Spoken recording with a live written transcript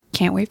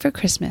Can't Wait for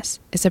Christmas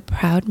is a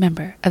proud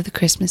member of the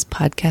Christmas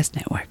Podcast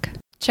Network.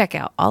 Check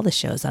out all the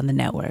shows on the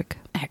network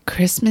at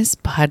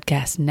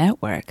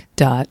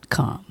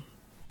christmaspodcastnetwork.com.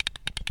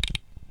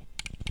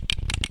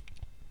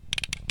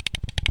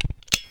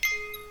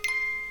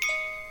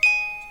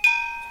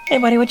 Hey,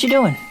 buddy, what you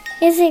doing?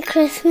 Is it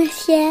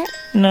Christmas yet?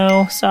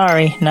 No,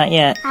 sorry, not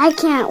yet. I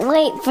can't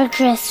wait for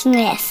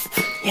Christmas.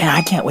 Yeah,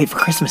 I can't wait for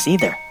Christmas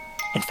either.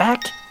 In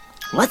fact,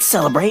 let's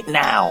celebrate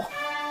now.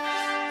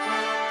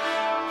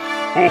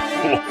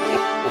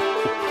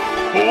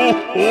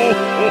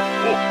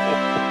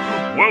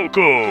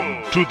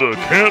 Welcome to the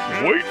Can't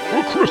Wait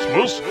for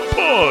Christmas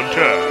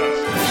podcast.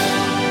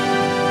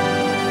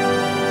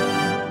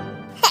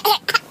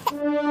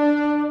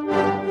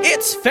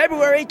 It's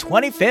February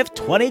 25th,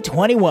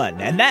 2021,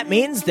 and that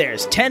means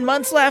there's 10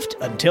 months left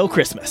until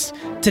Christmas.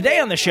 Today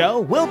on the show,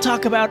 we'll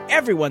talk about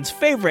everyone's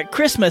favorite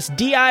Christmas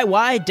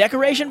DIY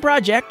decoration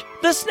project,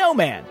 the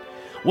snowman.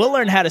 We'll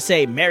learn how to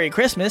say Merry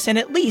Christmas in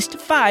at least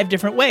 5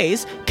 different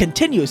ways,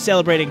 continue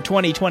celebrating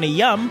 2020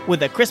 Yum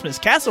with a Christmas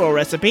casserole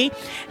recipe,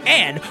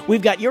 and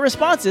we've got your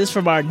responses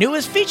from our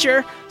newest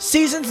feature,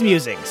 Season's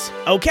Musings.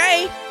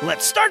 Okay,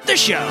 let's start the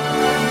show.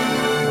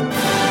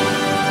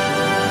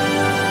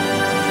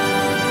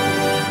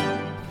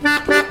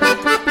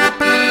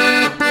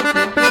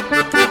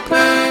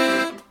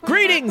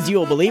 Greetings,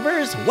 Yule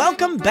Believers!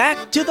 Welcome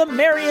back to the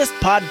merriest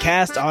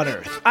podcast on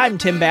earth. I'm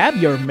Tim Babb,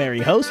 your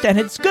merry host, and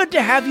it's good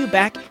to have you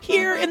back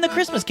here in the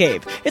Christmas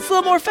Cave. It's a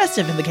little more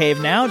festive in the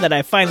cave now that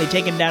I've finally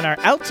taken down our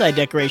outside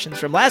decorations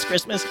from last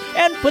Christmas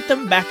and put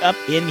them back up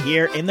in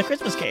here in the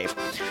Christmas Cave.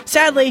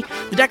 Sadly,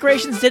 the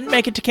decorations didn't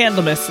make it to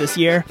Candlemas this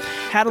year.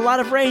 Had a lot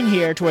of rain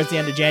here towards the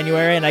end of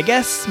January, and I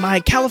guess my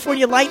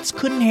California lights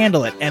couldn't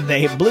handle it, and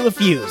they blew a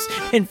fuse.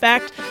 In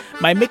fact,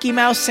 my Mickey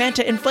Mouse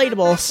Santa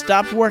inflatable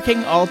stopped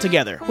working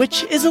altogether,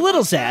 which is a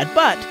little sad,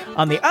 but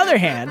on the other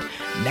hand,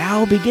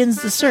 now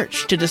begins the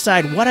search to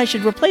decide what I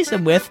should replace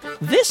him with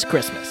this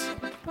Christmas.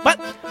 But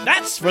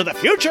that's for the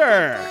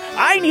future!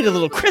 I need a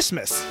little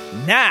Christmas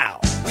now!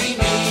 We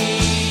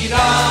need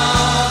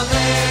a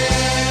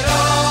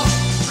little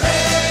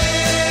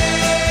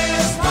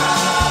Christmas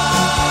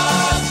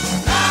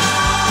now!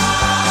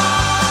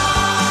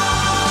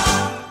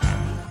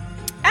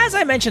 As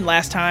I mentioned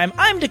last time,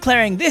 I'm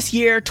declaring this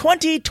year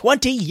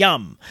 2020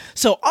 Yum.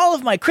 So all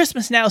of my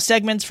Christmas Now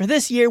segments for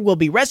this year will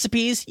be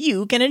recipes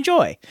you can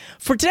enjoy.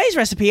 For today's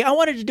recipe, I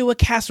wanted to do a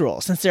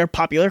casserole since they're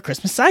popular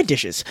Christmas side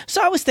dishes.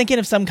 So I was thinking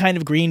of some kind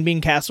of green bean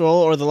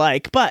casserole or the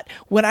like, but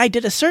when I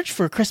did a search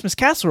for Christmas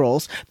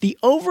casseroles, the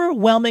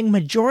overwhelming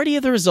majority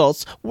of the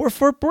results were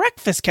for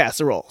breakfast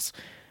casseroles.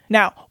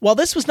 Now, while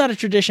this was not a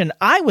tradition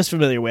I was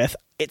familiar with,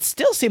 it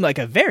still seemed like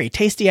a very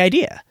tasty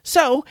idea.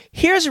 So,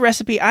 here's a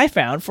recipe I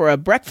found for a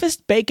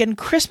breakfast bacon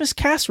Christmas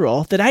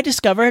casserole that I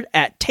discovered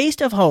at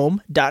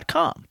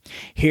tasteofhome.com.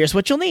 Here's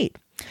what you'll need.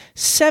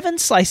 7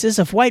 slices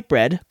of white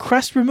bread,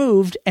 crust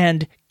removed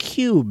and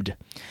cubed.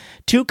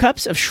 2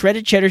 cups of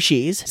shredded cheddar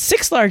cheese,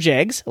 6 large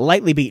eggs,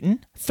 lightly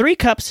beaten, 3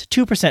 cups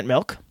 2%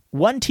 milk,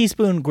 1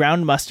 teaspoon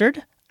ground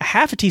mustard, a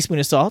half a teaspoon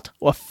of salt,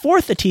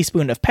 1/4 a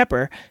teaspoon of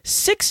pepper,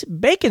 6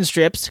 bacon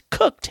strips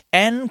cooked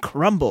and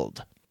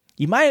crumbled.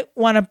 You might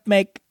want to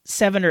make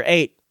 7 or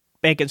 8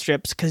 bacon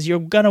strips because you're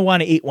going to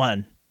want to eat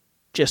one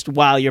just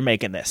while you're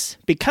making this.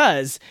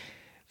 Because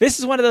this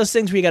is one of those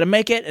things where you got to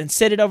make it and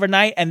sit it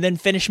overnight and then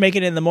finish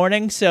making it in the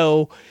morning.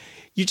 So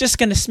you're just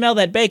going to smell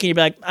that bacon. You'll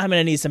be like, I'm going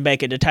to need some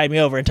bacon to tide me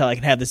over until I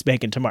can have this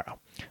bacon tomorrow.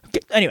 Okay,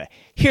 anyway,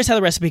 here's how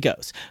the recipe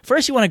goes.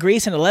 First, you want to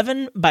grease an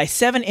 11 by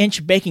 7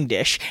 inch baking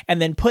dish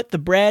and then put the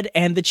bread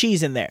and the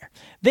cheese in there.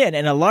 Then,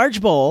 in a large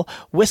bowl,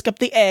 whisk up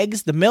the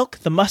eggs, the milk,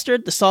 the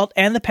mustard, the salt,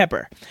 and the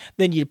pepper.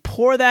 Then you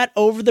pour that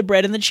over the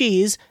bread and the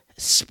cheese,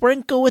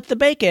 sprinkle with the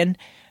bacon,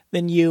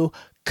 then you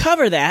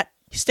cover that,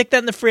 stick that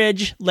in the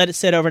fridge, let it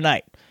sit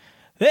overnight.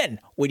 Then,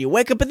 when you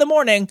wake up in the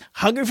morning,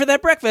 hungry for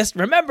that breakfast,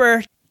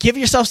 remember, give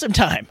yourself some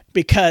time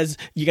because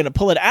you're going to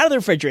pull it out of the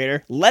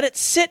refrigerator, let it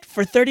sit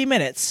for 30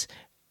 minutes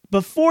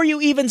before you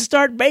even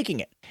start baking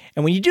it.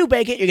 And when you do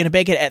bake it, you're going to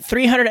bake it at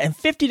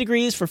 350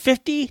 degrees for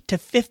 50 to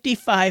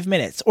 55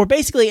 minutes, or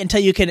basically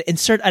until you can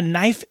insert a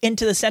knife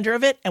into the center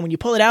of it, and when you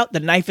pull it out, the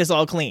knife is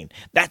all clean.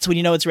 That's when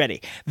you know it's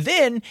ready.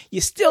 Then,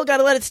 you still got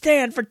to let it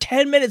stand for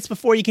 10 minutes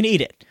before you can eat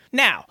it.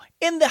 Now,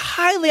 in the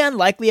highly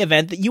unlikely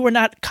event that you were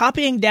not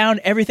copying down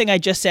everything I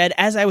just said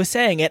as I was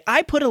saying it,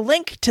 I put a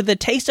link to the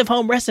Taste of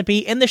Home recipe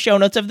in the show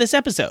notes of this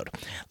episode.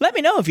 Let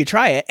me know if you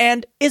try it,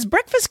 and is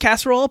breakfast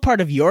casserole a part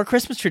of your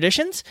Christmas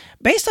traditions?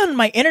 Based on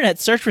my internet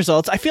search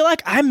results, I feel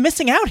like I'm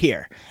missing out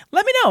here.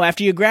 Let me know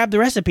after you grab the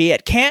recipe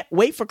at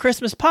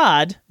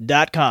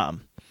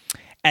can'twaitforchristmaspod.com.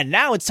 And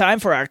now it's time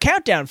for our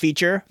countdown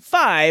feature,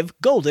 5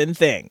 Golden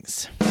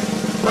Things.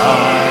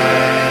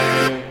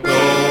 5 golden things.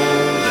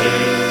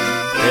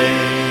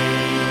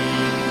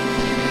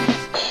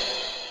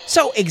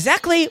 So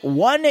exactly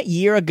 1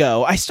 year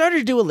ago, I started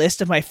to do a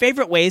list of my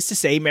favorite ways to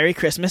say Merry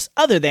Christmas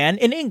other than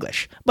in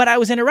English, but I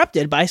was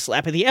interrupted by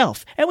Slappy the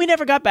Elf, and we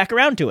never got back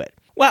around to it.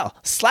 Well,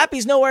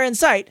 Slappy's nowhere in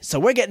sight, so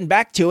we're getting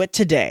back to it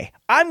today.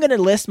 I'm going to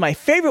list my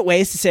favorite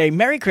ways to say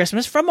Merry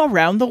Christmas from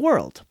around the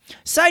world.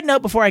 Side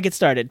note before I get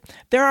started,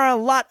 there are a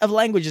lot of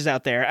languages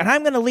out there, and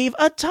I'm going to leave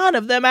a ton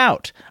of them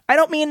out. I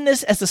don't mean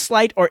this as a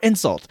slight or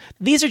insult.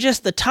 These are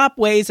just the top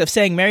ways of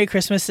saying Merry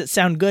Christmas that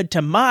sound good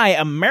to my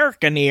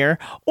American ear,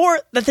 or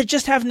that they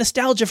just have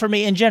nostalgia for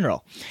me in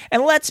general.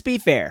 And let's be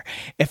fair,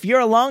 if you're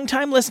a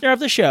longtime listener of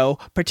the show,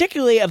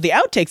 particularly of the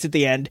outtakes at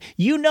the end,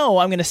 you know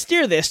I'm going to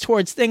steer this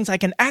towards things I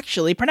can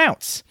actually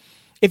pronounce.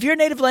 If your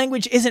native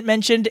language isn't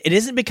mentioned, it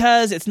isn't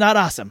because it's not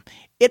awesome.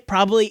 It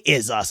probably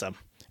is awesome.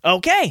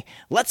 Okay,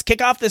 let's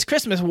kick off this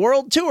Christmas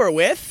world tour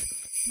with...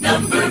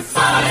 Number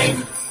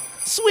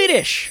 5.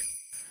 Swedish.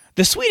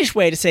 The Swedish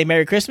way to say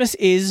Merry Christmas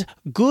is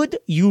God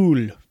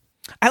Jul.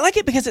 I like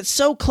it because it's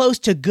so close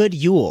to Good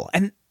Yule,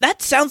 and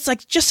that sounds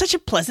like just such a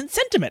pleasant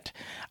sentiment.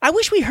 I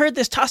wish we heard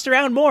this tossed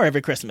around more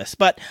every Christmas,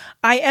 but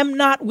I am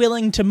not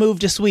willing to move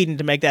to Sweden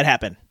to make that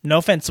happen. No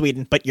offense,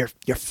 Sweden, but you're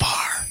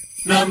far.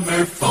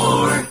 Number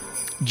 4.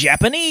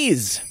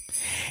 Japanese.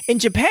 In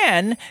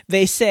Japan,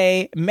 they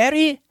say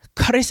Merry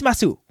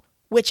Christmasu,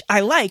 which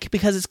I like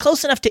because it's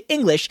close enough to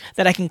English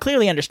that I can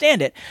clearly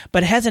understand it,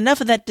 but it has enough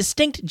of that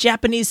distinct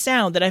Japanese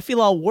sound that I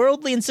feel all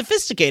worldly and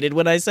sophisticated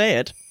when I say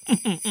it.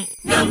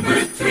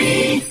 Number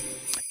 3.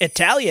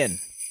 Italian.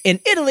 In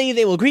Italy,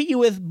 they will greet you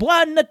with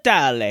Buon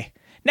Natale.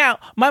 Now,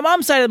 my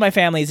mom's side of my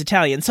family is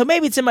Italian, so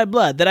maybe it's in my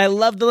blood that I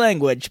love the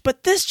language,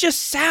 but this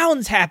just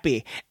sounds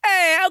happy.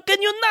 Hey, how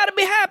can you not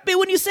be happy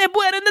when you say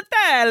Buon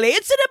Natale?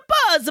 It's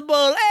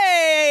impossible.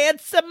 Hey,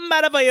 it's the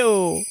matter for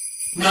you.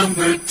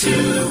 Number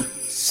 2.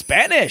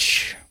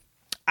 Spanish.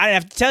 I didn't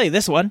have to tell you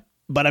this one,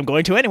 but I'm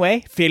going to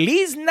anyway.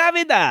 Feliz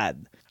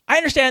Navidad. I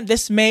understand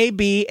this may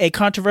be a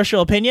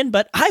controversial opinion,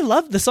 but I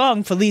love the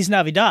song Feliz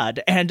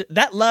Navidad, and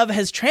that love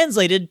has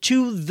translated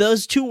to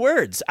those two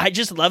words. I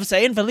just love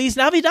saying Feliz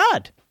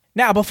Navidad.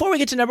 Now, before we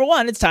get to number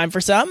 1, it's time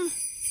for some...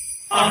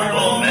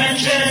 Honorable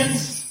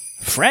mentions.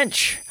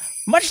 French.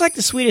 Much like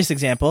the Swedish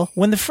example,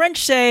 when the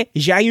French say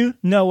Joyeux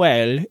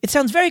Noël, it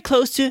sounds very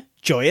close to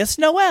Joyous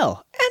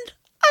Noel, and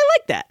I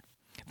like that.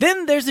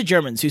 Then there's the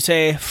Germans who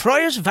say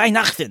Frohes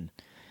Weihnachten.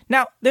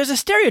 Now, there's a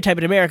stereotype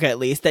in America, at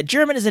least, that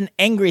German is an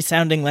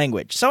angry-sounding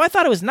language, so I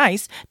thought it was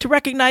nice to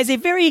recognize a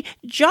very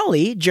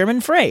jolly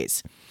German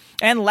phrase.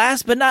 And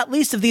last but not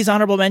least of these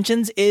honorable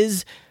mentions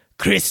is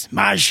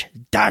Christmas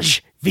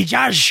das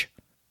Vijaj,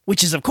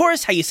 which is, of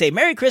course, how you say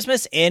Merry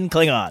Christmas in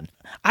Klingon.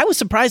 I was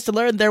surprised to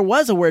learn there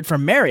was a word for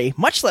Merry,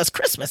 much less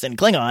Christmas in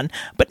Klingon,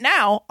 but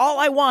now all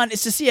I want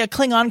is to see a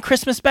Klingon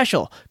Christmas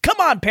special. Come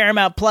on,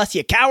 Paramount Plus,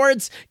 you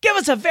cowards! Give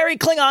us a very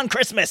Klingon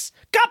Christmas!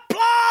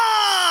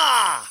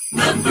 Kapla!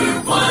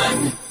 Number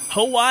 1.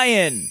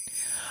 Hawaiian.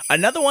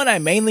 Another one I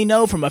mainly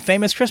know from a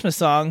famous Christmas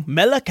song,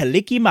 Mele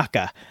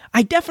Kalikimaka.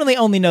 I definitely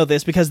only know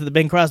this because of the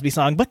Bing Crosby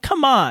song, but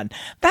come on,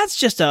 that's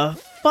just a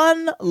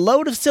fun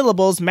load of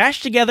syllables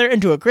mashed together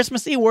into a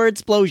Christmassy word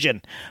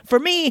explosion. For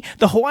me,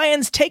 the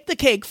Hawaiians take the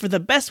cake for the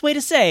best way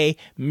to say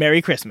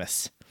Merry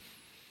Christmas.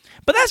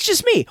 But that's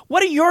just me.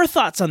 What are your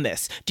thoughts on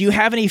this? Do you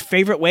have any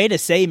favorite way to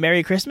say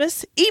Merry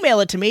Christmas? Email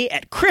it to me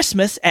at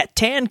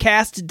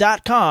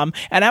christmas@tancast.com,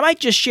 and I might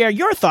just share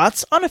your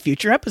thoughts on a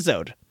future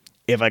episode.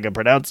 If I can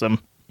pronounce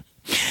them.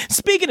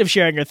 Speaking of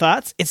sharing your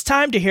thoughts, it's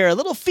time to hear a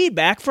little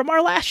feedback from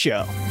our last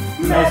show.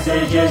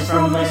 Messages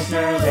from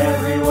listeners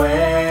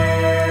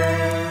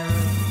everywhere.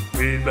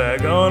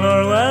 Feedback on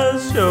our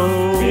last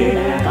show.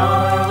 Feedback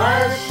on our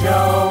last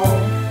show.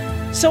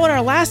 So in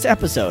our last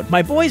episode,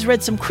 my boys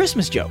read some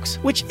Christmas jokes,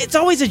 which it's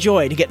always a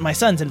joy to get my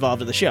sons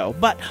involved in the show,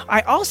 but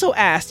I also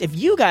asked if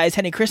you guys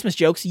had any Christmas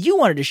jokes you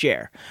wanted to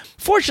share.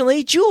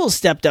 Fortunately, Jules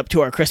stepped up to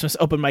our Christmas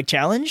open mic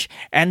challenge,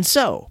 and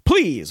so,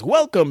 please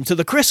welcome to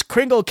the Kris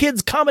Kringle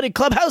Kids Comedy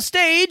Clubhouse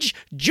stage,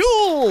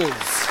 Jules!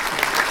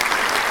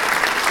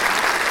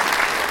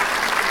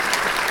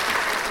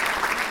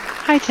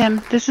 Hi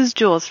Tim, this is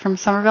Jules from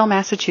Somerville,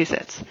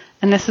 Massachusetts,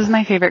 and this is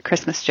my favorite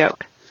Christmas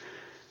joke.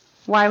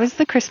 Why was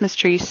the Christmas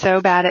tree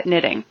so bad at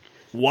knitting?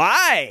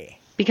 Why?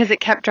 Because it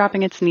kept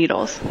dropping its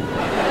needles.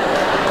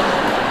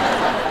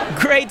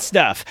 Great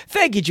stuff.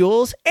 Thank you,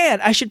 Jules.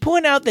 And I should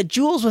point out that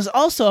Jules was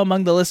also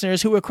among the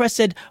listeners who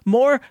requested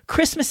more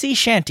Christmassy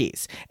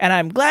shanties. And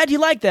I'm glad you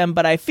like them,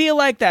 but I feel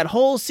like that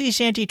whole sea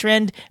shanty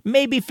trend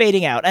may be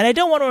fading out. And I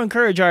don't want to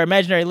encourage our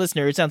imaginary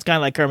listener who sounds kind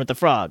of like Kermit the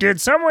Frog. Did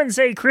someone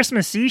say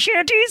Christmas sea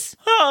shanties?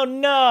 Oh,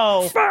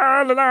 no.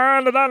 Fa la la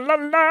la la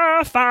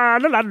la, fa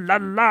la la la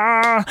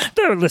la.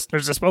 The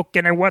listeners have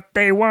spoken, and what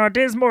they want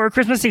is more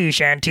Christmas sea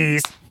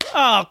shanties.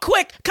 Oh,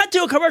 quick, cut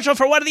to a commercial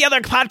for one of the other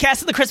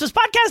podcasts of the Christmas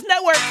Podcast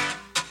Network.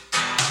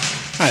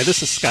 Hi,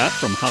 this is Scott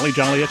from Holly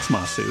Jolly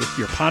Xmasu,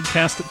 your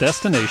podcast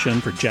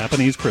destination for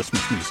Japanese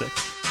Christmas music.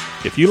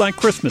 If you like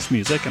Christmas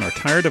music and are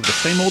tired of the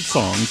same old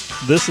songs,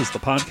 this is the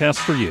podcast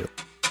for you.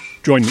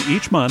 Join me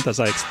each month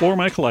as I explore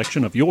my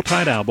collection of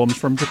Yuletide albums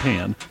from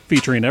Japan,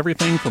 featuring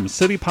everything from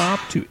city pop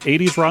to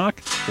 80s rock,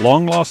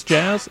 long-lost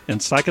jazz, and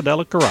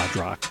psychedelic garage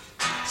rock.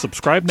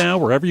 Subscribe now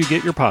wherever you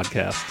get your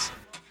podcasts.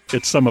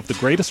 It's some of the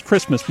greatest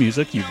Christmas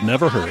music you've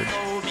never heard.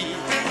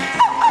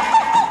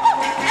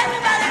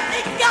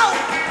 Everybody go!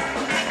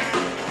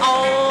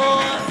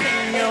 Oh,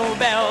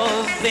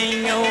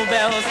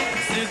 bells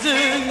鈴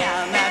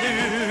が鳴る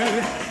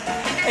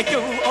今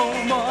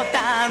日も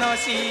楽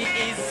しい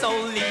そ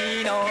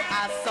りの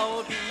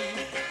遊び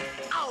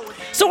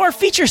So our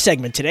feature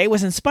segment today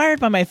was inspired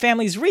by my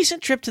family's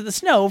recent trip to the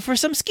snow for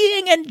some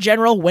skiing and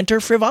general winter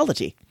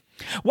frivolity.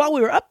 While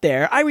we were up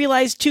there, I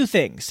realized two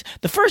things.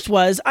 The first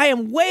was I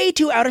am way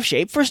too out of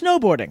shape for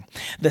snowboarding.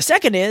 The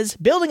second is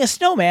building a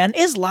snowman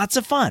is lots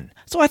of fun.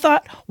 So I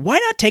thought, why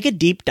not take a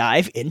deep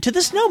dive into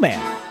the snowman?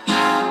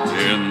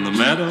 In the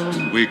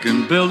meadow, we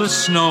can build a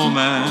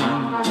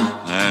snowman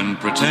and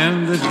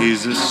pretend that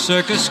he's a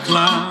circus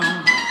clown.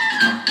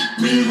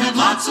 We'll have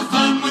lots of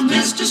fun with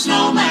Mr.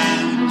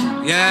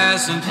 Snowman.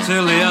 Yes,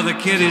 until the other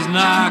kiddies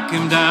knock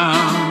him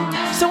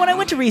down. So when I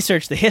went to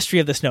research the history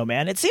of the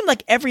snowman, it seemed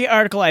like every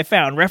article I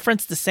found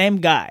referenced the same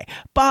guy,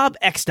 Bob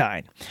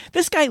Eckstein.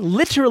 This guy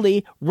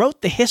literally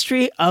wrote the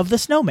history of the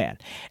snowman.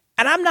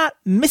 And I'm not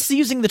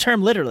misusing the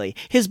term literally.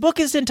 His book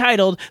is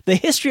entitled The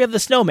History of the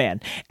Snowman,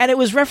 and it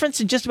was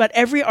referenced in just about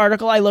every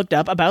article I looked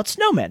up about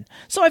snowmen.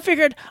 So I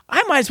figured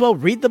I might as well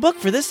read the book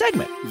for this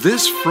segment.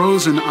 This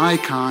frozen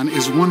icon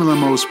is one of the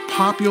most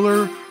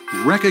popular,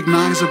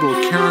 recognizable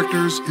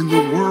characters in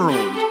the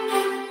world,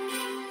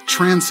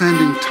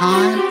 transcending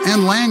time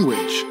and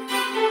language.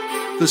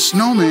 The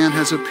snowman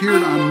has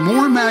appeared on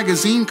more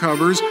magazine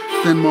covers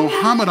than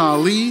Muhammad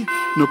Ali,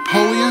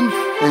 Napoleon,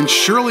 and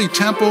Shirley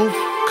Temple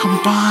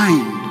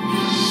combined.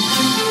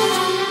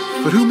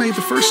 But who made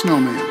the first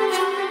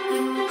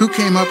snowman? Who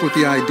came up with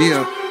the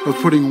idea of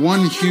putting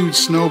one huge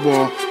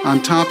snowball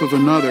on top of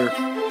another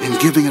and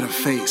giving it a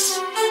face?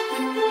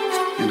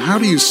 And how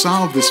do you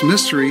solve this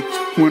mystery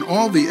when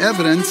all the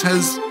evidence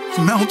has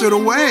melted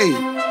away?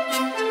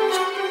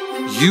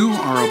 You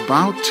are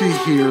about to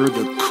hear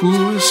the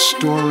coolest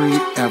story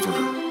ever.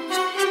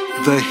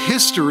 The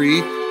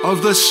history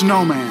of the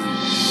snowman.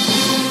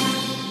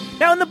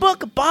 Now in the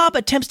book, Bob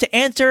attempts to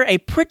answer a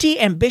pretty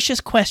ambitious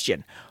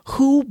question.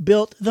 Who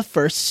built the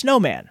first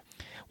snowman?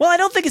 Well, I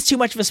don't think it's too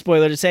much of a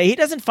spoiler to say he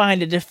doesn't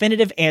find a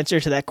definitive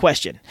answer to that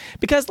question.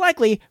 Because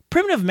likely,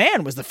 primitive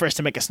man was the first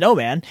to make a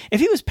snowman.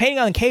 If he was painting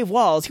on cave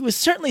walls, he was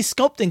certainly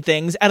sculpting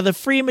things out of the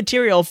free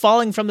material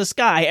falling from the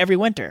sky every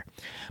winter.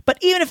 But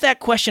even if that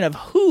question of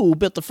who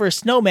built the first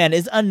snowman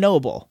is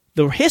unknowable,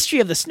 the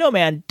history of the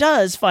snowman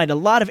does find a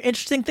lot of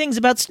interesting things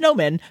about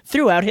snowmen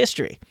throughout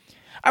history.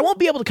 I won't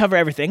be able to cover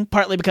everything,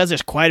 partly because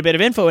there's quite a bit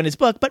of info in his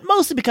book, but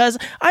mostly because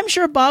I'm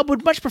sure Bob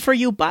would much prefer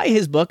you buy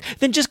his book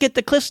than just get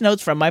the Cliffs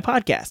Notes from my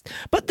podcast.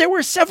 But there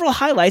were several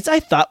highlights I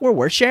thought were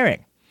worth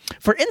sharing.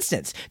 For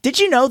instance, did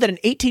you know that an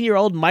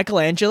 18-year-old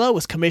Michelangelo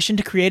was commissioned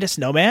to create a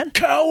snowman?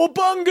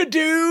 Cowabunga,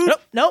 dude!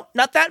 Nope,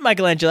 not that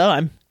Michelangelo.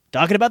 I'm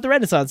talking about the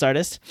Renaissance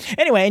artist.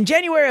 Anyway, in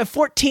January of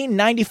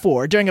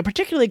 1494, during a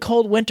particularly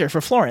cold winter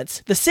for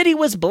Florence, the city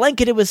was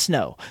blanketed with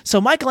snow,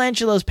 so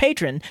Michelangelo's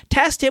patron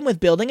tasked him with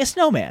building a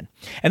snowman.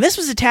 And this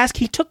was a task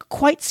he took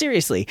quite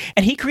seriously,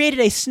 and he created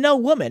a snow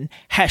woman,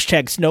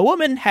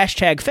 #snowwoman,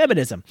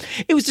 #feminism.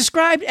 It was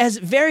described as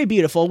very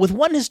beautiful, with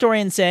one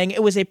historian saying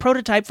it was a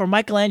prototype for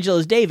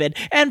Michelangelo's David,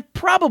 and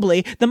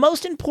probably the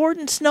most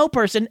important snow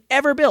person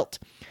ever built.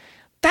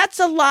 That's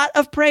a lot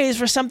of praise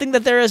for something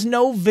that there is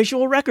no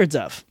visual records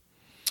of.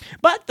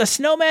 But the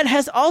snowman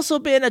has also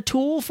been a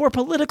tool for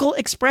political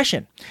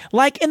expression,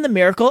 like in the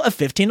miracle of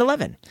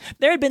 1511.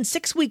 There had been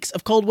 6 weeks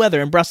of cold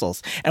weather in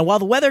Brussels, and while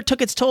the weather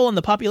took its toll on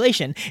the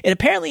population, it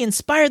apparently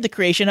inspired the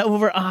creation of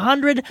over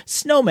 100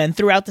 snowmen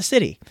throughout the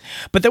city.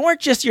 But they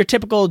weren't just your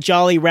typical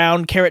jolly,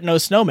 round,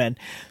 carrot-nosed snowmen.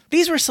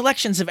 These were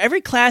selections of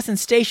every class and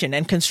station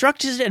and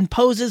constructed in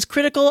poses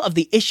critical of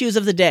the issues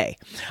of the day.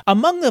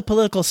 Among the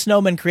political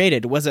snowmen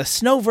created was a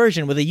snow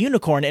version with a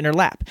unicorn in her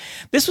lap.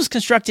 This was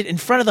constructed in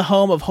front of the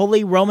home of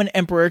Holy Roman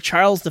Emperor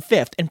Charles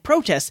V in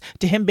protest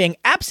to him being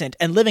absent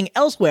and living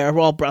elsewhere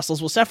while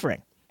Brussels was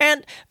suffering.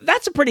 And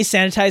that's a pretty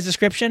sanitized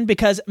description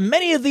because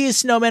many of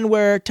these snowmen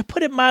were, to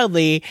put it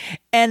mildly,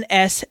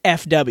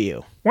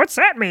 NSFW. What's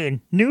that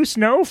mean? New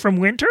snow from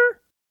winter?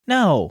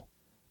 No.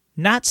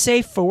 Not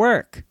safe for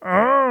work.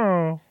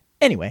 Oh.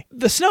 Anyway,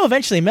 the snow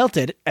eventually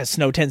melted, as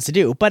snow tends to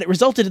do, but it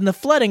resulted in the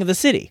flooding of the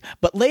city.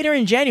 But later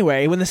in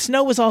January, when the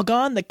snow was all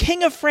gone, the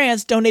King of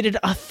France donated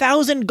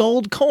 1,000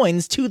 gold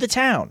coins to the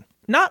town.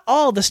 Not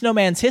all the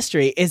snowman's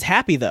history is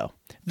happy, though.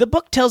 The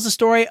book tells the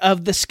story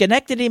of the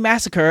Schenectady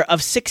Massacre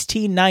of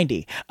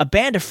 1690. A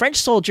band of French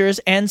soldiers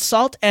and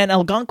Sault and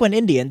Algonquin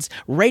Indians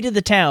raided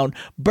the town,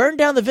 burned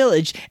down the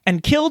village,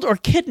 and killed or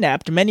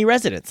kidnapped many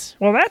residents.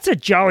 Well, that's a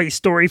jolly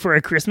story for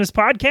a Christmas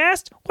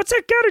podcast. What's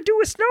that got to do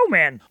with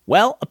snowmen?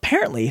 Well,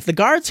 apparently, the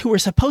guards who were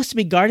supposed to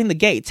be guarding the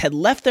gates had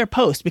left their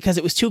post because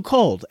it was too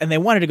cold, and they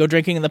wanted to go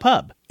drinking in the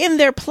pub. In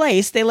their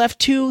place, they left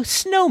 2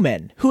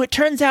 snowmen, who it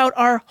turns out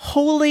are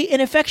wholly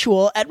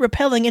ineffectual at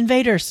repelling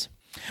invaders.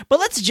 But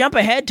let's jump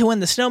ahead to when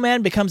the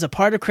snowman becomes a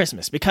part of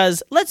Christmas,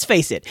 because let's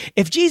face it,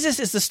 if Jesus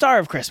is the star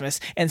of Christmas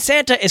and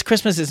Santa is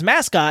Christmas's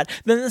mascot,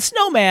 then the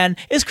snowman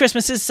is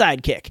Christmas's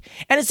sidekick.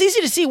 And it's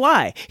easy to see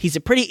why. He's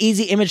a pretty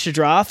easy image to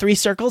draw, 3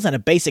 circles and a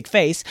basic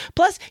face,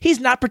 plus he's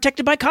not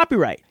protected by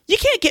copyright. You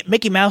can't get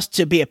Mickey Mouse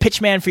to be a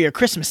pitchman for your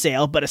Christmas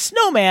sale, but a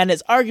snowman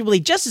is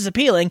arguably just as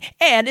appealing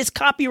and is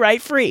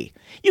copyright free.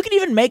 You can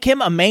even make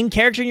him a main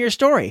character in your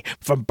story,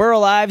 from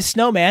Burl Ives'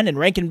 Snowman in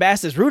Rankin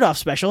Bass's Rudolph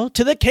special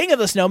to the king of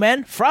the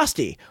snowman,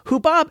 Frosty, who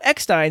Bob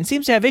Eckstein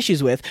seems to have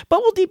issues with,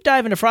 but we'll deep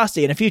dive into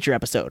Frosty in a future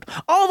episode.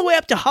 All the way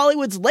up to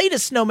Hollywood's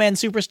latest snowman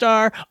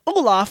superstar,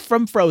 Olaf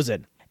from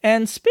Frozen.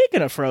 And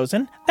speaking of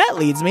Frozen, that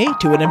leads me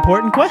to an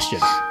important question.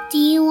 Do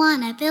you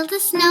want to build a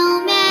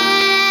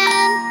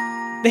snowman?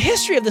 The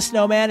history of the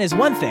snowman is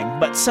one thing,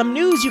 but some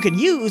news you can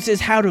use is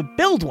how to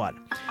build one.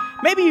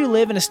 Maybe you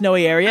live in a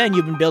snowy area and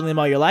you've been building them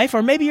all your life,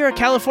 or maybe you're a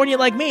Californian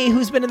like me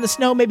who's been in the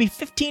snow maybe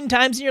 15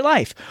 times in your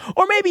life,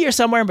 or maybe you're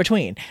somewhere in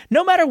between.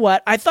 No matter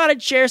what, I thought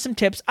I'd share some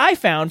tips I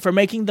found for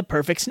making the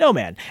perfect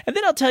snowman, and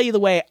then I'll tell you the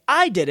way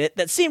I did it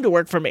that seemed to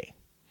work for me.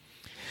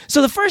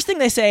 So the first thing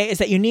they say is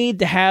that you need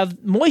to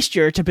have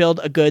moisture to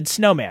build a good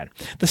snowman.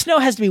 The snow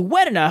has to be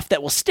wet enough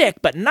that will stick,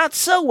 but not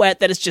so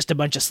wet that it's just a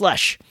bunch of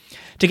slush.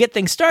 To get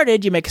things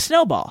started, you make a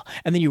snowball,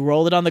 and then you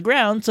roll it on the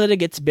ground so that it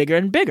gets bigger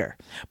and bigger.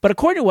 But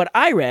according to what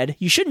I read,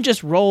 you shouldn't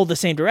just roll the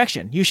same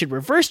direction. You should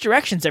reverse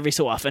directions every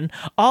so often,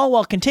 all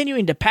while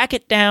continuing to pack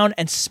it down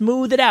and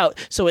smooth it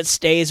out so it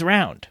stays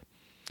round.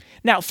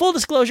 Now, full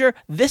disclosure,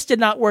 this did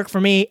not work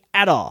for me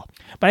at all.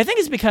 But I think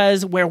it's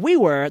because where we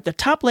were, the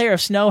top layer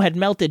of snow had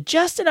melted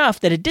just enough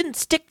that it didn't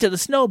stick to the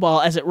snowball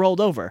as it rolled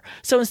over.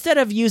 So instead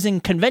of using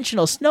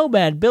conventional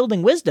snowman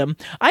building wisdom,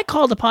 I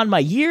called upon my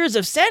years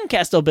of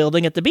sandcastle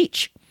building at the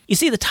beach. You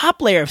see, the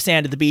top layer of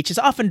sand at the beach is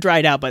often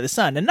dried out by the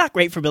sun and not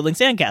great for building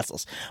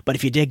sandcastles. But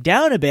if you dig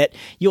down a bit,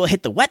 you will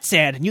hit the wet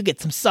sand and you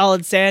get some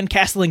solid sand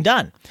castling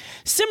done.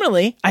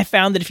 Similarly, I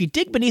found that if you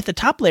dig beneath the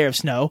top layer of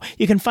snow,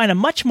 you can find a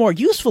much more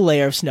useful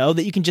layer of snow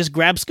that you can just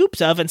grab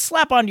scoops of and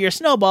slap onto your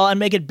snowball and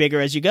make it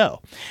bigger as you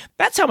go.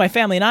 That's how my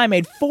family and I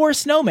made 4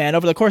 snowmen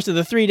over the course of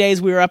the 3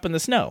 days we were up in the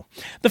snow.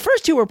 The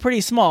first 2 were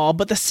pretty small,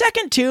 but the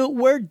second 2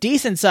 were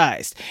decent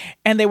sized,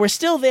 and they were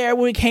still there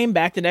when we came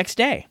back the next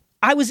day.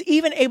 I was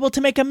even able to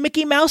make a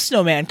Mickey Mouse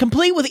snowman,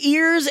 complete with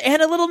ears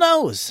and a little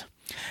nose.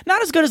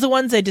 Not as good as the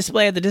ones they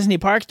display at the Disney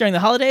parks during the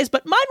holidays,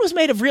 but mine was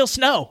made of real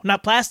snow,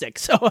 not plastic,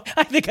 so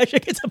I think I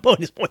should get some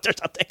bonus points or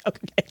something.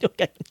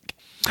 Okay.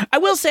 I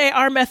will say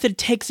our method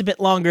takes a bit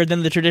longer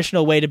than the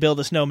traditional way to build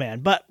a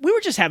snowman, but we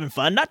were just having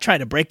fun, not trying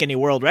to break any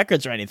world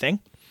records or anything.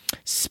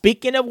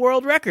 Speaking of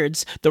world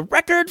records, the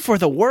record for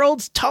the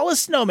world's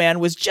tallest snowman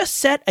was just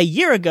set a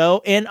year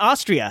ago in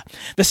Austria.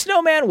 The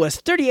snowman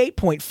was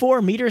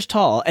 38.4 meters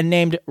tall and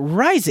named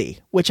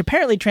Riesy, which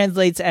apparently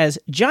translates as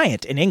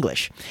giant in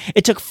English.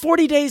 It took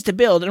 40 days to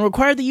build and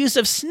required the use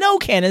of snow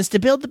cannons to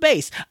build the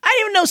base. I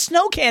didn't even know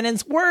snow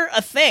cannons were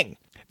a thing.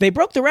 They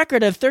broke the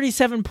record of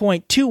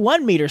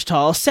 37.21 meters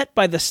tall set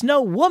by the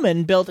Snow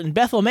Woman built in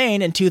Bethel,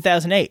 Maine in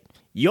 2008.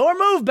 Your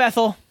move,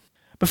 Bethel!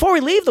 Before we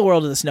leave the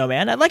world of the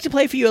snowman, I'd like to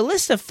play for you a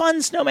list of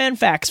fun snowman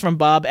facts from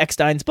Bob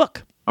Eckstein's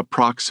book.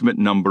 Approximate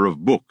number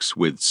of books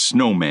with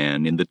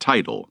snowman in the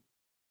title,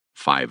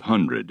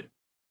 500.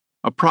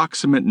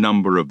 Approximate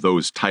number of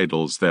those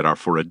titles that are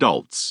for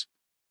adults,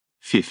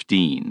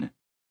 15.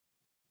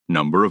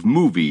 Number of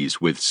movies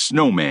with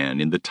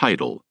snowman in the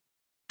title,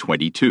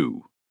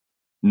 22.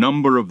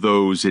 Number of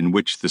those in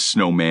which the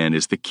snowman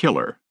is the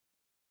killer,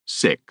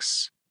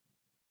 6.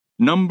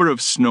 Number of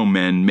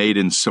snowmen made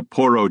in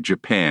Sapporo,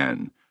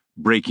 Japan,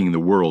 breaking the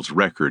world's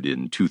record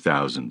in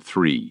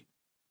 2003,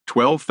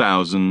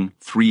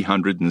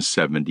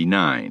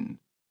 12,379.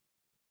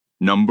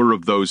 Number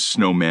of those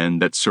snowmen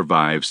that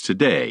survives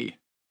today,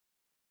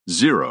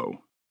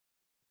 0.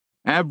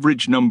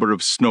 Average number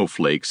of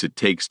snowflakes it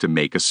takes to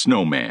make a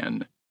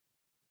snowman,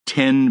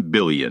 10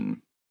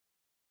 billion.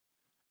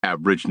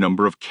 Average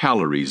number of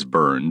calories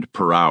burned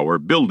per hour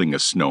building a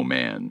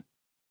snowman,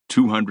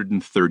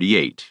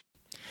 238.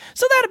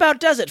 So that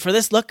about does it for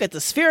this look at the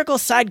spherical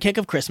sidekick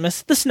of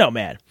Christmas, the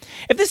snowman.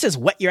 If this has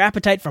whet your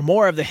appetite for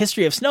more of the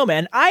history of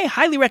snowmen, I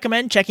highly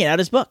recommend checking out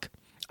his book.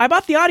 I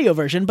bought the audio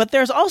version, but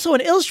there's also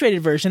an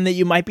illustrated version that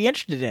you might be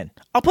interested in.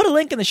 I'll put a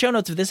link in the show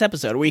notes of this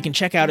episode where you can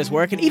check out his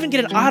work and even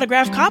get an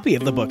autographed copy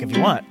of the book if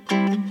you want.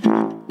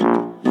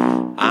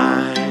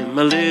 I'm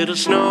a little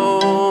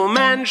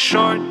snowman,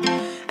 short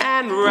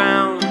and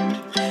round,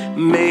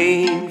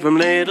 made from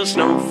little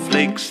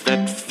snowflakes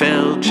that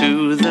fell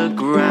to the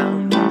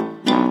ground.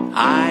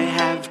 I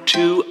have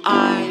 2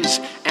 eyes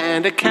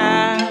and a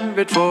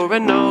carrot for a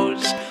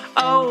nose.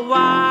 Oh,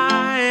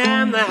 I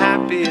am the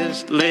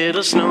happiest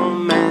little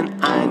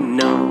snowman I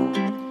know.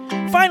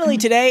 Finally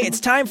today, it's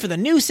time for the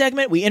new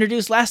segment we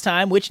introduced last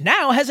time, which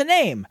now has a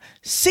name.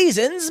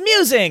 Season's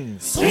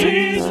Musings!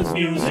 Season's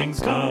Musings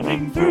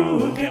coming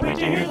through. Can't wait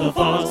to hear the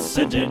thoughts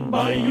sent in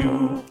by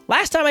you.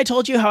 Last time I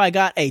told you how I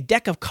got a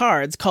deck of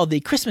cards called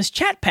the Christmas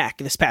Chat Pack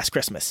this past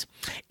Christmas.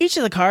 Each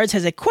of the cards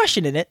has a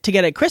question in it to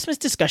get a Christmas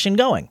discussion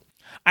going.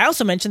 I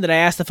also mentioned that I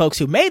asked the folks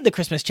who made the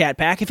Christmas chat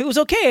pack if it was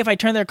okay if I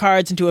turned their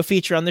cards into a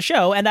feature on the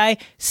show, and I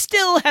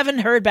still haven't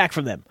heard back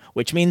from them,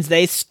 which means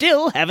they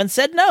still haven't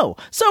said no.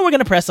 So we're going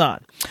to press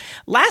on.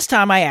 Last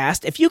time I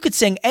asked if you could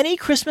sing any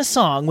Christmas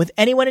song with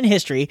anyone in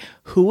history,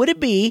 who would it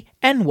be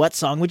and what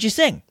song would you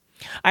sing?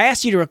 I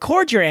asked you to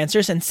record your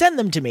answers and send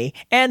them to me,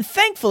 and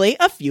thankfully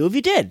a few of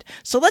you did.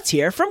 So let's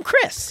hear from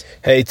Chris.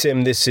 Hey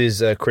Tim, this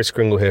is Chris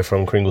Kringle here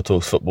from Kringle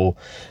Talks Football.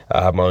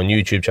 I have my own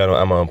YouTube channel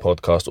and my own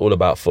podcast all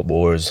about football,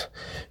 or as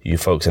you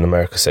folks in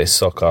America say,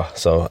 soccer.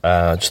 So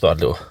I just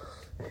thought I'd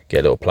get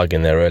a little plug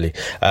in there early.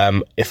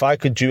 If I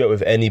could duet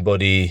with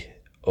anybody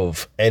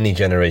of any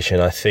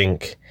generation, I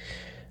think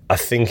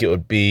it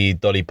would be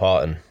Dolly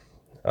Parton.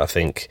 I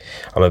think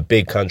I'm a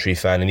big country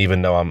fan, and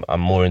even though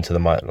I'm more into the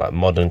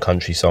modern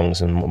country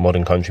songs and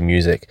modern country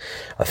music,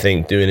 I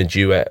think doing a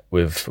duet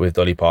with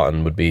Dolly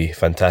Parton would be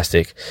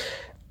fantastic.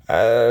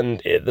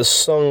 And the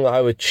song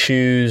I would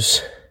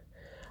choose,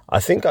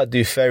 I think I'd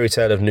do Fairy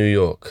Tale of New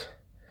York,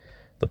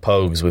 the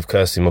Pogues with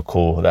Kirsty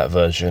MacColl, that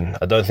version.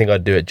 I don't think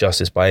I'd do it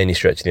justice by any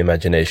stretch of the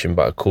imagination,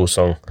 but a cool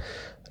song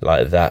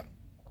like that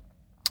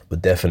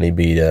would definitely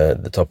be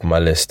the top of my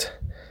list.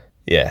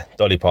 Yeah,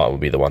 Dolly Parton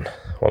would be the one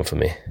for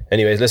me.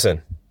 Anyways,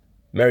 listen,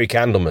 Merry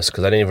Candlemas,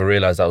 because I didn't even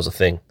realise that was a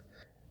thing.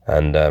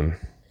 And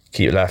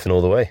keep laughing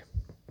all the way.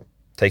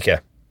 Take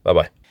care.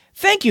 Bye-bye.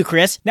 Thank you,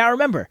 Chris. Now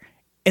remember,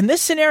 in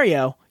this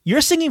scenario,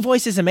 your singing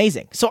voice is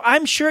amazing, so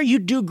I'm sure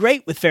you'd do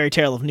great with Fairy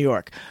Tale of New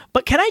York.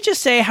 But can I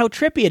just say how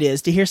trippy it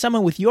is to hear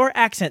someone with your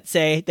accent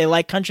say they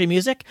like country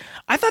music?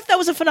 I thought that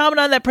was a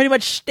phenomenon that pretty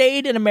much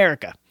stayed in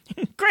America.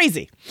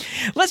 Crazy.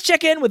 Let's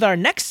check in with our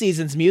next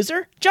season's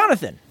muser,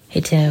 Jonathan. Hey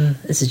Tim,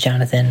 this is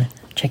Jonathan,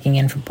 checking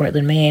in from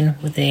Portland, Maine,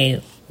 with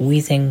a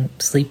wheezing,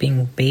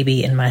 sleeping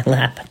baby in my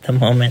lap at the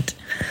moment.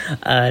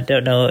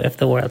 Don't know if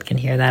the world can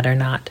hear that or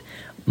not.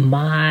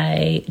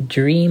 My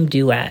dream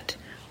duet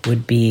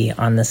would be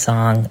on the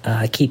song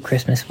Keep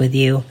Christmas With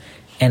You,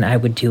 and I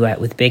would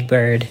duet with Big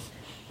Bird,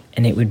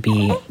 and it would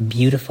be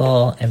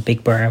beautiful, and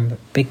Big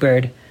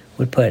Bird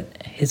would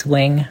put his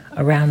wing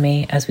around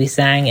me as we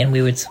sang, and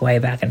we would sway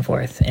back and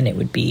forth, and it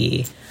would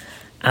be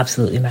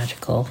absolutely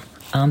magical.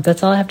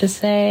 That's all I have to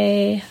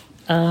say.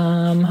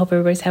 Hope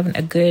everybody's having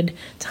a good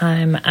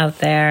time out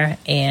there,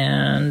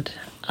 and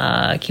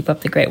keep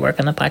up the great work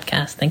on the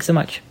podcast. Thanks so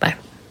much. Bye.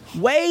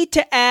 Way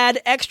to add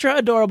extra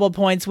adorable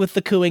points with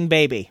the cooing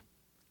baby.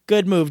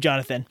 Good move,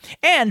 Jonathan.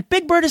 And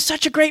Big Bird is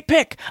such a great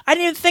pick. I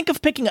didn't even think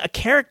of picking a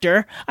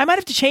character. I might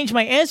have to change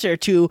my answer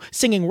to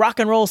singing Rock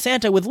and Roll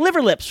Santa with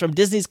Liver Lips from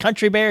Disney's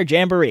Country Bear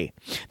Jamboree.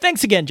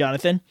 Thanks again,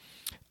 Jonathan.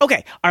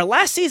 Okay, our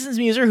last season's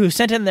muser who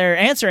sent in their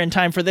answer in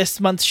time for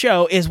this month's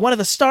show is one of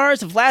the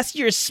stars of last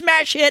year's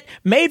smash hit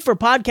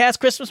made-for-podcast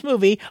Christmas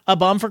movie, A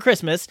Bum for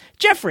Christmas,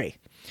 Jeffrey.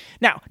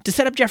 Now, to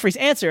set up Jeffrey's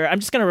answer, I'm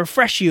just going to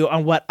refresh you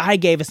on what I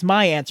gave as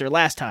my answer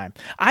last time.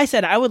 I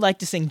said I would like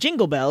to sing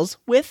Jingle Bells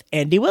with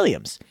Andy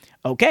Williams.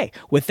 Okay,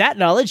 with that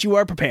knowledge, you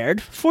are prepared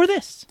for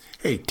this.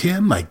 Hey,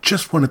 Tim, I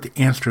just wanted to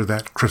answer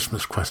that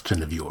Christmas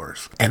question of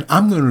yours, and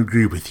I'm going to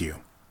agree with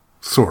you.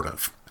 Sort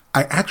of.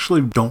 I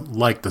actually don't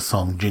like the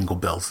song Jingle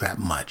Bells that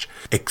much,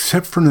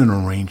 except for an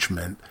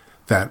arrangement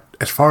that,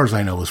 as far as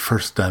I know, was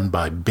first done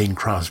by Bing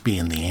Crosby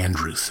and the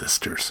Andrews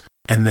Sisters,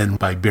 and then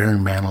by Barry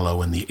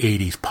Manilow and the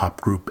 80s pop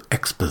group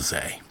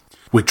Exposé,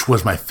 which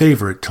was my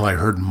favorite till I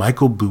heard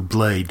Michael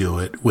Bublé do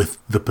it with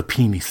the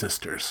Papini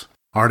Sisters.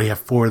 I already have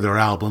 4 of their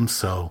albums,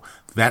 so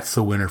that's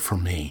the winner for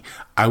me.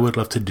 I would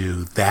love to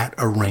do that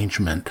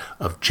arrangement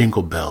of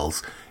Jingle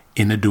Bells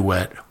in a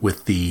duet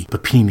with the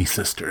Papini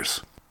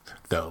Sisters,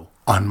 though.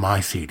 On my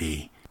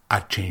CD,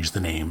 I'd change the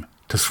name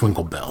to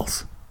Swingle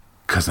Bells,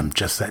 because I'm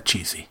just that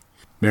cheesy.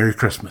 Merry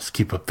Christmas.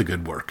 Keep up the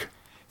good work.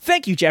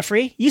 Thank you,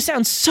 Jeffrey. You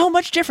sound so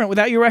much different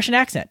without your Russian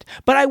accent.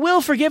 But I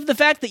will forgive the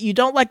fact that you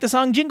don't like the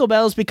song Jingle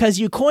Bells because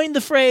you coined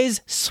the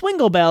phrase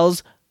Swingle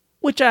Bells,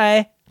 which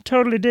I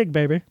totally dig,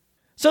 baby.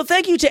 So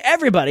thank you to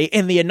everybody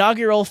in the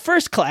inaugural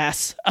first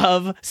class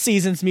of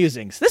Seasons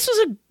Musings. This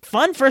was a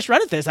fun first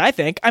run at this, I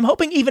think. I'm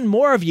hoping even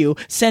more of you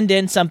send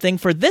in something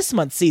for this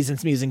month's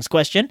Seasons Musings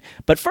question.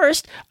 But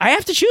first, I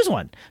have to choose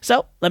one.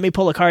 So let me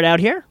pull a card out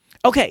here.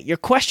 Okay, your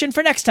question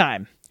for next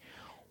time.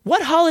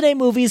 What holiday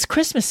movie's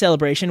Christmas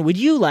celebration would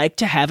you like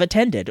to have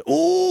attended?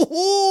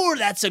 Ooh,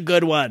 that's a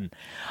good one.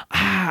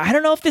 I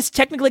don't know if this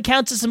technically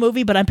counts as a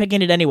movie, but I'm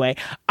picking it anyway.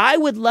 I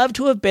would love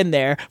to have been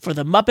there for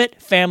the Muppet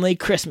Family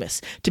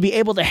Christmas, to be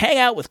able to hang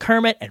out with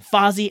Kermit and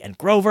Fozzie and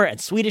Grover and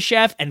Swedish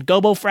Chef and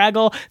Gobo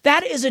Fraggle.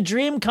 That is a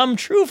dream come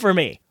true for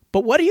me.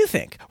 But what do you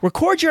think?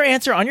 Record your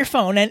answer on your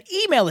phone and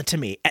email it to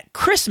me at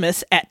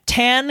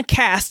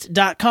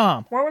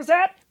christmas@tancast.com. What was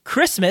that?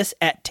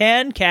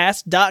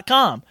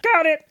 christmas@tancast.com.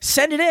 Got it.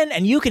 Send it in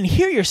and you can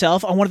hear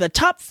yourself on one of the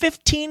top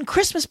 15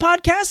 Christmas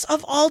podcasts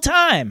of all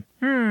time.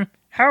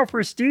 How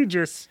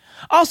prestigious.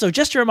 Also,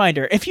 just a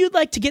reminder, if you'd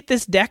like to get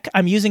this deck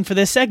I'm using for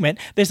this segment,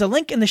 there's a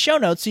link in the show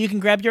notes so you can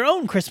grab your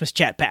own Christmas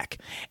chat pack.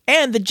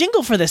 And the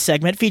jingle for this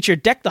segment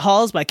featured Deck the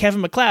Halls by Kevin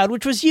MacLeod,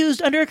 which was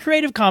used under a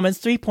Creative Commons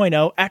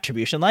 3.0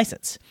 attribution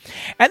license.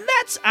 And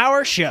that's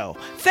our show.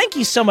 Thank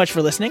you so much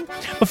for listening.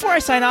 Before I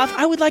sign off,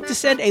 I would like to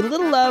send a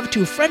little love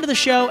to a friend of the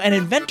show and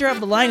inventor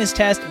of the Linus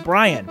test,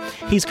 Brian.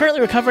 He's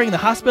currently recovering in the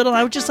hospital, and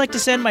I would just like to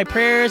send my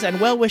prayers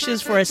and well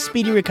wishes for a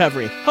speedy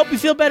recovery. Hope you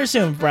feel better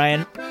soon,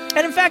 Brian.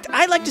 And in fact,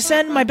 I'd like to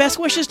send my best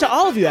wishes to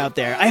all of you out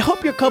there. I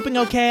hope you're coping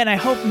okay, and I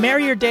hope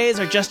merrier days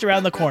are just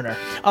around the corner.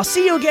 I'll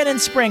see you again in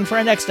spring for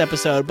our next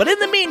episode, but in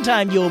the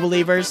meantime, Yule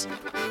Believers,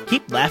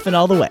 keep laughing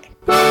all the way.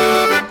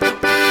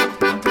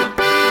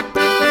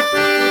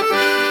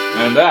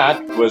 And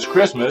that was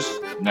Christmas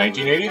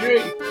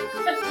 1983.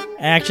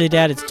 Actually,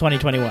 Dad, it's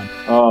 2021.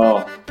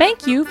 Oh.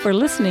 Thank you for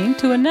listening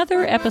to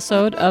another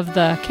episode of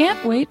the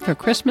Can't Wait for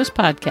Christmas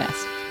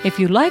podcast. If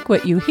you like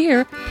what you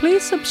hear,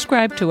 please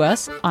subscribe to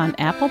us on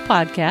Apple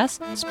Podcasts,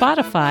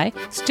 Spotify,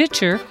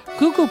 Stitcher,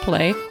 Google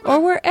Play, or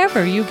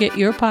wherever you get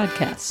your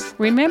podcasts.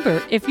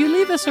 Remember, if you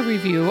leave us a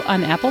review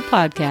on Apple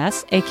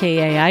Podcasts,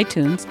 aka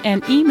iTunes,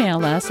 and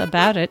email us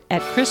about it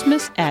at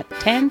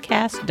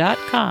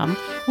christmas@tancast.com,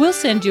 we'll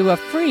send you a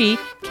free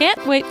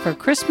Can't Wait for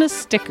Christmas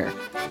sticker.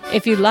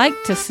 If you'd like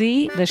to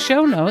see the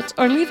show notes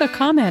or leave a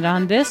comment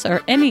on this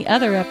or any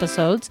other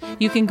episodes,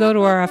 you can go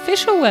to our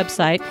official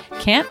website,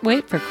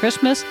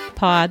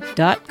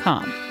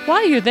 can'twaitforchristmaspod.com.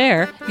 While you're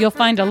there, you'll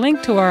find a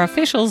link to our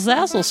official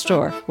Zazzle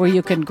store, where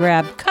you can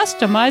grab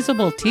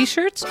customizable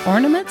t-shirts,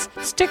 ornaments,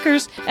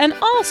 stickers, and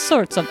all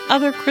sorts of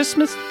other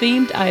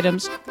Christmas-themed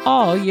items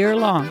all year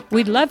long.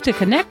 We'd love to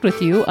connect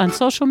with you on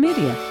social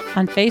media.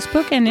 On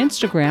Facebook and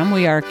Instagram,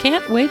 we are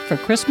Can't Wait for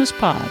Christmas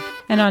Pod.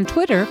 And on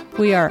Twitter,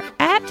 we are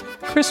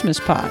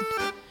 @ChristmasPod.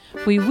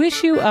 We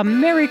Wish You a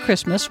Merry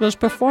Christmas was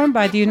performed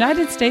by the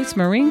United States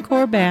Marine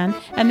Corps Band,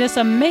 and this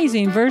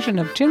amazing version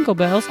of Jingle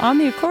Bells on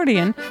the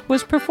accordion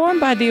was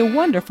performed by the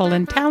wonderful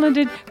and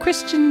talented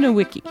Christian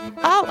Nowicki.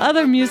 All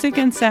other music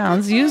and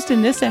sounds used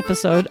in this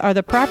episode are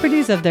the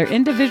properties of their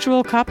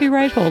individual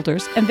copyright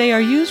holders, and they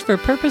are used for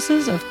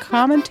purposes of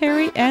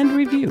commentary and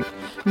review.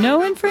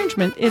 No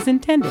infringement is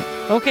intended.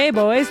 Okay,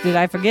 boys, did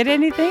I forget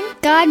anything?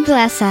 God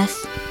bless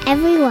us,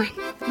 everyone.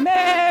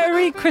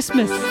 Merry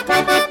Christmas!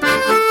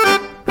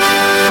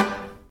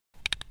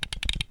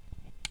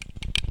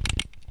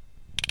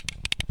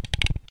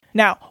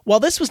 Now, while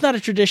this was not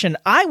a tradition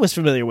I was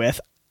familiar with,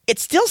 it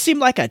still seemed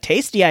like a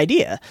tasty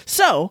idea.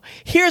 So,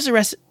 here's a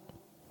recipe.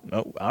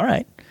 Oh, all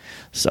right.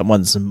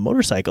 Someone's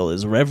motorcycle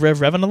is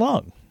revving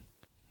along.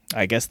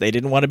 I guess they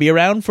didn't want to be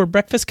around for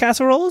breakfast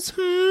casseroles?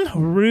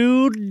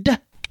 Rude.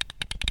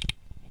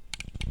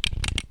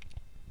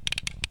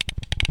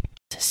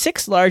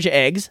 6 large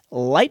eggs,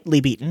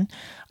 lightly beaten.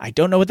 I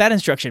don't know what that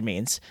instruction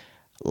means.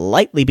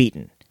 Lightly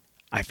beaten.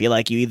 I feel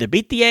like you either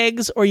beat the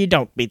eggs or you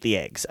don't beat the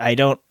eggs. I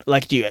don't,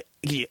 like, do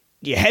you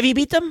heavy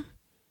beat them?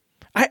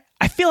 I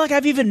feel like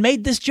I've even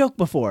made this joke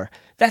before.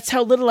 That's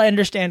how little I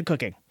understand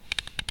cooking.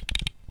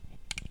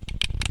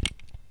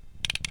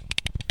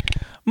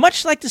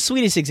 Much like the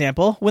Swedish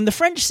example, when the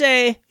French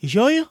say,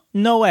 Joyeux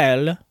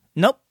Noël.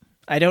 Nope,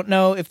 I don't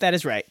know if that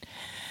is right.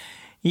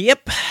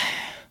 Yep.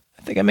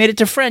 I think I made it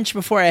to French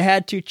before I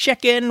had to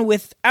check in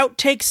with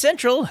Outtake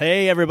Central.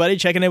 Hey, everybody,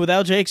 checking in with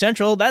Outtake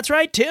Central. That's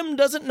right, Tim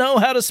doesn't know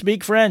how to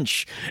speak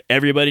French.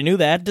 Everybody knew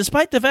that,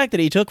 despite the fact that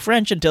he took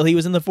French until he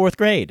was in the 4th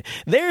grade.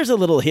 There's a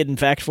little hidden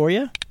fact for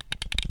you.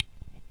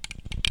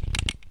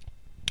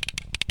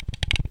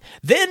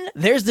 Then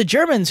there's the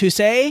Germans who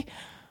say,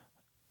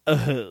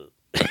 right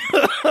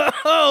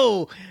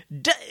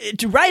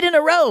in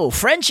a row,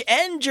 French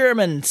and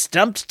German,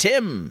 stumped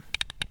Tim.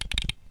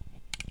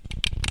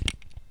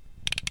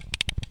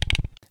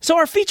 So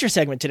our feature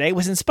segment today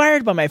was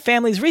inspired by my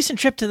family's recent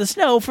trip to the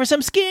snow for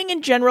some skiing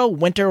and general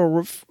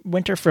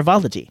winter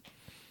frivolity.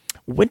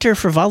 Winter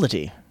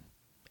frivolity.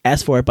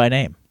 Ask for it by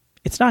name.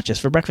 It's not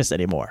just for breakfast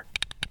anymore.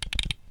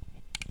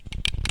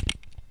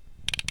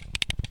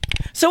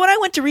 So when I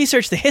went to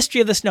research the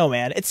history of the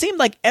snowman, it seemed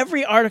like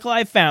every article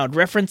I found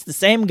referenced the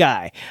same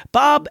guy,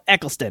 Bob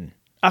Ecclestone.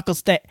 Oh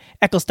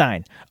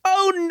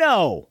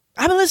no!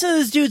 I've been listening to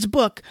this dude's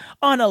book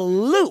on a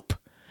loop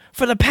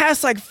for the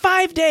past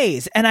 5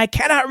 days, and I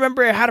cannot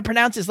remember how to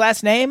pronounce his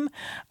last name.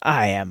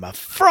 I am a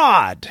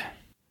fraud.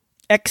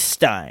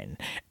 Eckstein.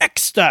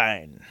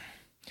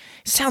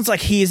 Sounds like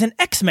he's an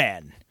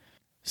X-Man.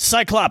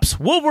 Cyclops,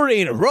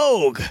 Wolverine,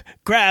 Rogue.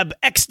 Grab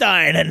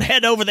Eckstein and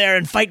head over there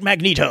and fight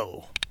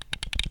Magneto.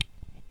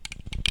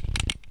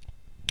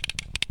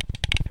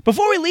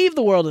 Before we leave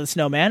the world of the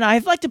snowman,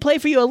 I'd like to play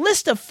for you a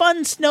list of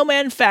fun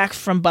snowman facts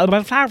from...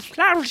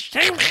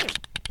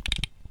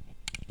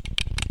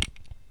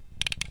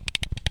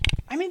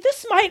 I mean,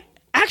 this might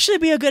actually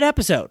be a good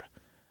episode.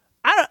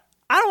 I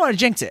don't want to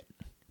jinx it,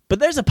 but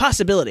there's a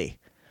possibility.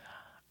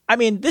 I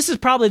mean, this is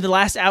probably the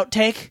last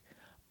outtake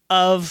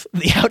of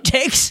the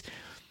outtakes.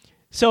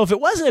 So if it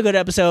wasn't a good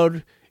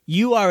episode,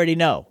 you already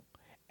know.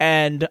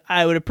 And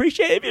I would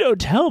appreciate it if you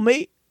don't tell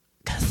me,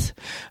 because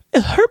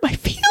It hurt my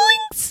feelings.